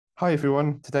Hi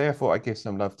everyone, today I thought I'd give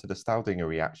some love to the Staudinger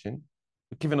reaction.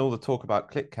 Given all the talk about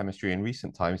click chemistry in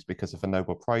recent times because of the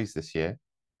Nobel Prize this year,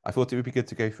 I thought it would be good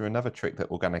to go through another trick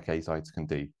that organic azides can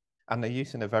do, and they're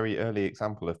used in a very early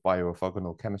example of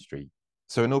bio-orthogonal chemistry.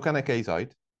 So an organic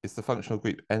azide is the functional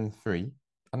group N3,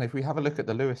 and if we have a look at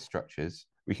the Lewis structures,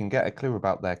 we can get a clue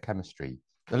about their chemistry.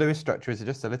 The Lewis structures are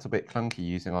just a little bit clunky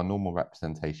using our normal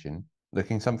representation,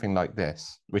 looking something like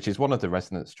this, which is one of the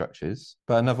resonance structures,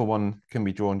 but another one can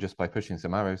be drawn just by pushing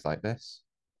some arrows like this.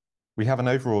 We have an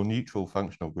overall neutral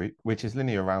functional group, which is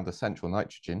linear around the central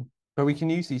nitrogen, but we can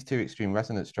use these two extreme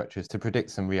resonance structures to predict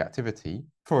some reactivity.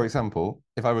 For example,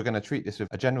 if I were going to treat this with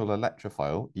a general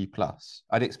electrophile, E+,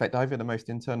 I'd expect either the most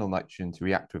internal nitrogen to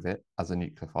react with it as a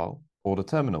nucleophile, or the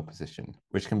terminal position,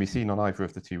 which can be seen on either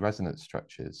of the two resonance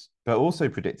structures. But also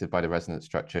predicted by the resonance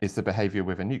structure is the behavior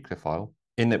with a nucleophile,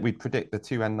 in that we'd predict the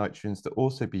two N nitrogens to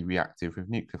also be reactive with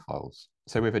nucleophiles.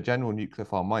 So with a general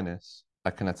nucleophile minus,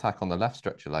 I can attack on the left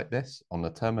structure like this, on the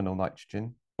terminal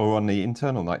nitrogen, or on the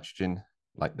internal nitrogen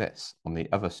like this, on the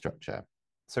other structure.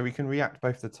 So we can react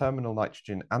both the terminal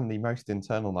nitrogen and the most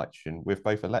internal nitrogen with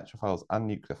both electrophiles and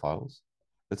nucleophiles.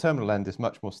 The terminal end is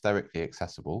much more sterically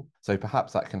accessible, so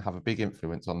perhaps that can have a big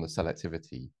influence on the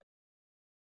selectivity.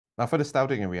 Now for the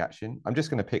Staudinger reaction, I'm just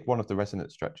going to pick one of the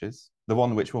resonance structures, the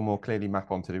one which will more clearly map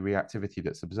onto the reactivity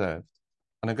that's observed,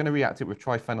 and I'm going to react it with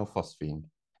triphenylphosphine.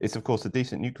 It's of course a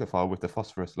decent nucleophile with the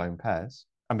phosphorus lone pairs,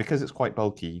 and because it's quite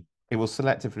bulky, it will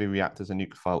selectively react as a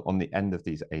nucleophile on the end of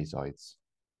these azides.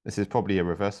 This is probably a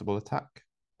reversible attack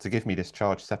to give me this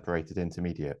charge separated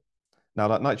intermediate. Now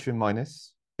that nitrogen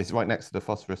minus is right next to the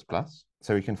phosphorus plus,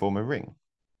 so we can form a ring.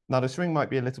 Now, this ring might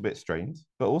be a little bit strained,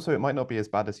 but also it might not be as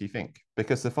bad as you think.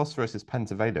 Because the phosphorus is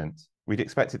pentavalent, we'd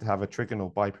expect it to have a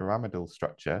trigonal bipyramidal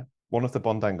structure, one of the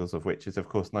bond angles of which is, of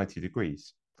course, 90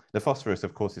 degrees. The phosphorus,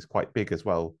 of course, is quite big as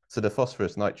well, so the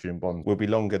phosphorus-nitrogen bond will be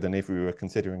longer than if we were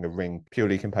considering a ring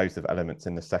purely composed of elements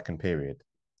in the second period.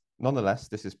 Nonetheless,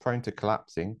 this is prone to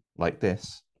collapsing, like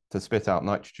this, to spit out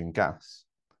nitrogen gas.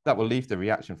 That will leave the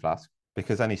reaction flask,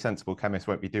 because any sensible chemist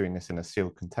won't be doing this in a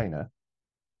sealed container.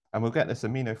 And we'll get this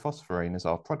aminophosphorane as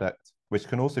our product, which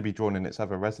can also be drawn in its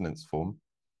other resonance form.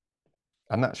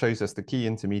 And that shows us the key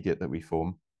intermediate that we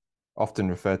form, often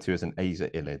referred to as an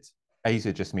aza-ylid.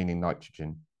 Aza just meaning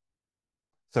nitrogen.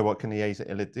 So what can the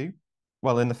aza-ylid do?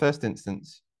 Well, in the first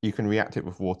instance, you can react it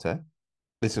with water.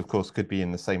 This, of course, could be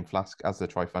in the same flask as the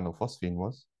triphenylphosphine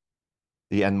was.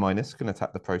 The N- can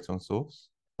attack the proton source,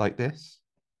 like this,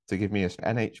 to give me a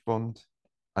NH bond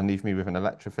and leave me with an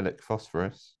electrophilic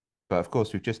phosphorus. But of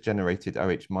course, we've just generated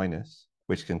OH-,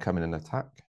 which can come in and attack.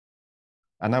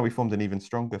 And now we formed an even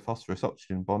stronger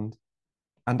phosphorus-oxygen bond.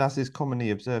 And as is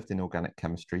commonly observed in organic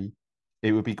chemistry,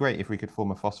 it would be great if we could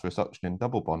form a phosphorus-oxygen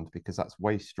double bond because that's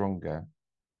way stronger.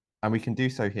 And we can do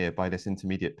so here by this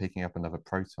intermediate picking up another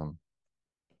proton.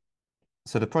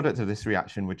 So the product of this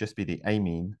reaction would just be the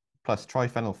amine plus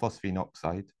triphenylphosphine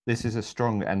oxide. This is a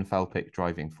strong enthalpic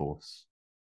driving force.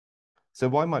 So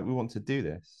why might we want to do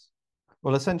this?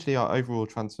 Well, essentially our overall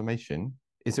transformation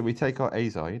is that we take our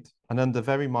azide and under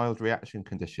very mild reaction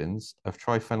conditions of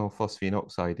triphenylphosphine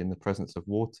oxide in the presence of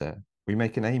water, we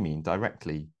make an amine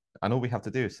directly. And all we have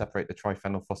to do is separate the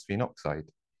triphenylphosphine oxide.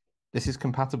 This is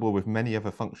compatible with many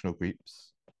other functional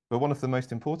groups, but one of the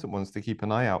most important ones to keep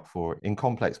an eye out for in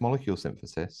complex molecule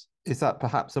synthesis is that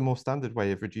perhaps a more standard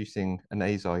way of reducing an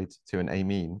azide to an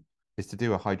amine is to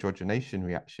do a hydrogenation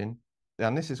reaction.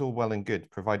 And this is all well and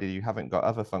good, provided you haven't got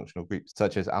other functional groups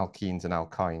such as alkenes and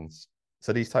alkynes.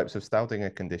 So these types of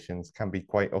Staudinger conditions can be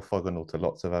quite orthogonal to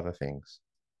lots of other things.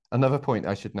 Another point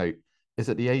I should note is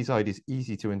that the azide is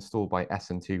easy to install by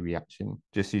SN2 reaction,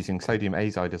 just using sodium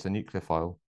azide as a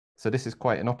nucleophile. So this is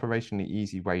quite an operationally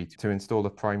easy way to install a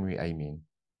primary amine.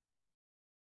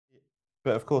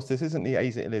 But of course, this isn't the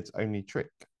aza-ylid's only trick.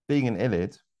 Being an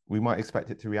ylid, we might expect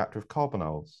it to react with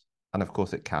carbonyls, and of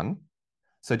course it can.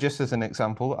 So just as an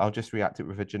example, I'll just react it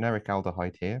with a generic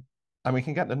aldehyde here, and we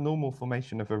can get the normal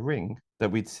formation of a ring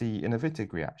that we'd see in a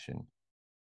Wittig reaction.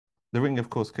 The ring, of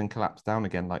course, can collapse down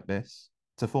again like this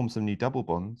to form some new double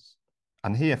bonds,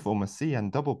 and here form a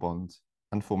CN double bond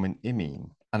and form an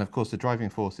imine. And of course, the driving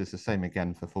force is the same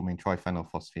again for forming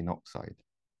triphenylphosphine oxide.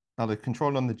 Now, the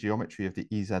control on the geometry of the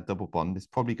EZ double bond is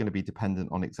probably going to be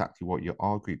dependent on exactly what your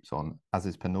R group's on, as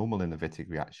is per normal in a Wittig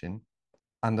reaction.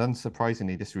 And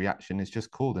unsurprisingly, this reaction is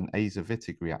just called an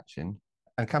aza-Wittig reaction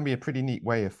and can be a pretty neat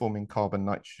way of forming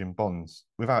carbon-nitrogen bonds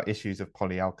without issues of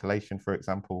polyalkylation, for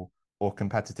example, or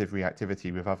competitive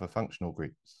reactivity with other functional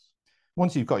groups.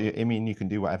 Once you've got your imine, you can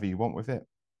do whatever you want with it.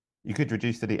 You could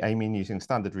reduce to the amine using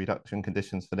standard reduction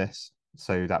conditions for this,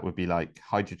 So that would be like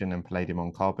hydrogen and palladium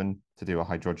on carbon to do a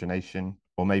hydrogenation,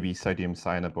 or maybe sodium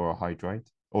cyanoborohydride,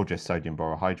 or just sodium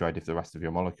borohydride if the rest of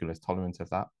your molecule is tolerant of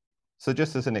that. So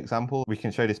just as an example, we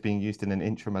can show this being used in an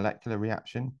intramolecular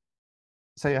reaction.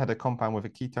 Say I had a compound with a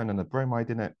ketone and a bromide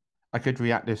in it. I could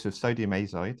react this with sodium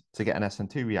azide to get an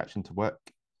SN2 reaction to work.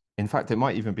 In fact, it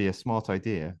might even be a smart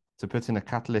idea to put in a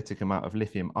catalytic amount of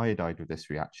lithium iodide with this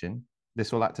reaction.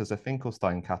 This will act as a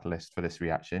Finkelstein catalyst for this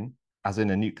reaction, as in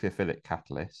a nucleophilic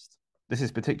catalyst. This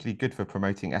is particularly good for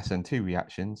promoting SN2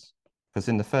 reactions, because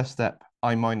in the first step,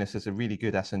 I- as a really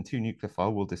good SN2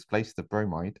 nucleophile will displace the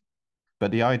bromide,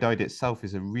 but the iodide itself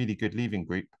is a really good leaving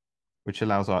group, which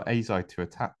allows our azide to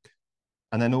attack.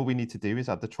 And then all we need to do is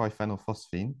add the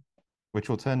triphenylphosphine, which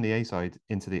will turn the azide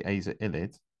into the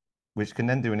aza-ylid, which can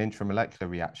then do an intramolecular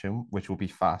reaction, which will be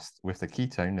fast with the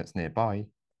ketone that's nearby,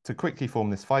 to quickly form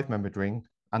this 5-membered ring.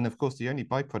 And of course, the only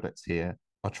byproducts here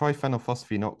are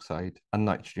triphenylphosphine oxide and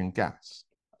nitrogen gas.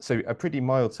 So a pretty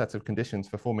mild set of conditions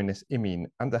for forming this imine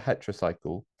and a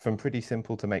heterocycle from pretty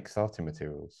simple to make starting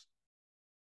materials.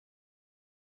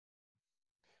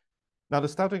 Now, the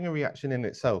Staudinger reaction in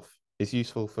itself is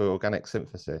useful for organic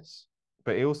synthesis,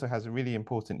 but it also has a really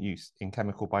important use in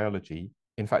chemical biology.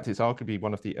 In fact, it's arguably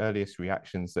one of the earliest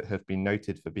reactions that have been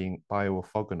noted for being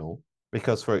bio-orthogonal,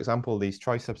 because, for example, these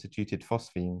trisubstituted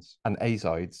phosphines and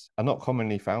azides are not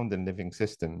commonly found in living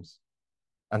systems,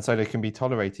 and so they can be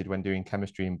tolerated when doing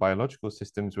chemistry in biological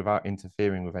systems without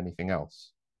interfering with anything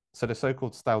else. So the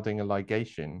so-called Staudinger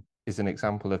ligation is an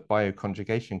example of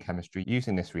bioconjugation chemistry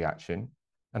using this reaction.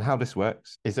 And how this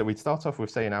works is that we'd start off with,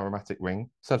 say, an aromatic ring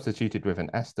substituted with an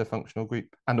ester functional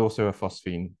group and also a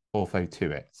phosphine ortho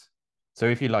to it. So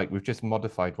if you like, we've just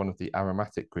modified one of the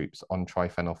aromatic groups on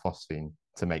triphenylphosphine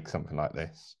to make something like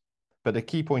this. But the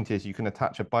key point is you can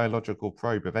attach a biological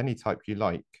probe of any type you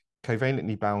like,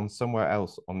 covalently bound somewhere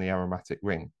else on the aromatic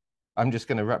ring. I'm just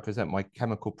going to represent my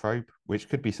chemical probe, which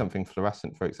could be something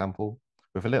fluorescent, for example,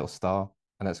 with a little star,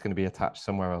 and that's going to be attached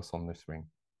somewhere else on this ring.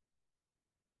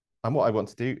 And what I want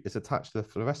to do is attach the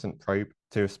fluorescent probe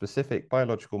to a specific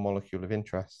biological molecule of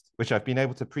interest, which I've been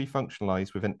able to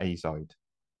pre-functionalize with an azide.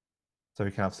 So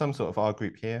we can have some sort of R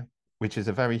group here, which is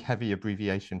a very heavy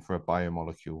abbreviation for a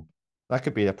biomolecule. That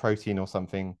could be a protein or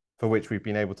something for which we've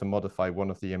been able to modify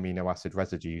one of the amino acid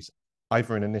residues,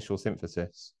 either in initial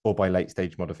synthesis or by late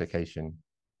stage modification.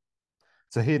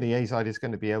 So here the azide is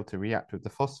going to be able to react with the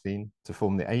phosphine to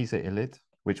form the aza-ylid,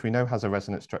 which we know has a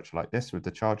resonance structure like this with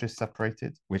the charges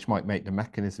separated, which might make the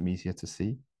mechanism easier to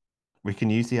see. We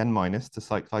can use the N- to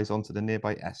cyclize onto the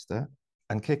nearby ester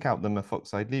and kick out the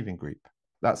methoxide leaving group.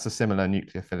 That's a similar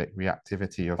nucleophilic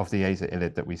reactivity of the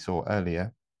aza-ylid that we saw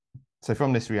earlier. So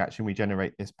from this reaction, we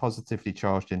generate this positively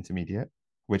charged intermediate,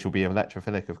 which will be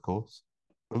electrophilic, of course.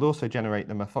 We'll also generate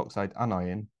the methoxide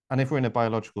anion. And if we're in a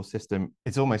biological system,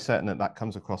 it's almost certain that that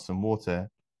comes across some water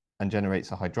and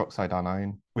generates a hydroxide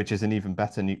anion, which is an even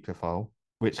better nucleophile,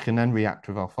 which can then react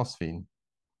with our phosphine.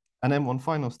 And then one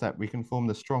final step, we can form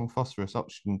the strong phosphorus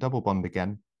oxygen double bond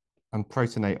again and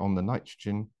protonate on the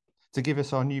nitrogen to give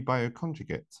us our new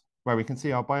bioconjugate, where we can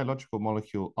see our biological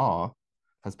molecule R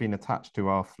has been attached to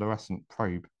our fluorescent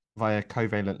probe via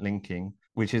covalent linking,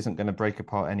 which isn't going to break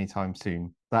apart anytime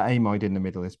soon. That amide in the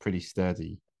middle is pretty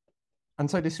sturdy. And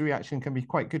so this reaction can be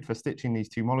quite good for stitching these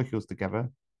two molecules together.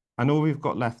 And all we've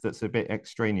got left that's a bit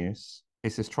extraneous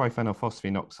is this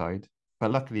triphenylphosphine oxide, but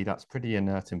luckily that's pretty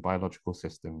inert in biological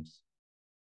systems.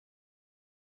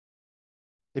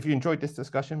 If you enjoyed this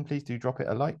discussion, please do drop it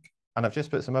a like. And I've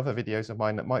just put some other videos of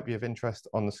mine that might be of interest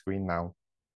on the screen now.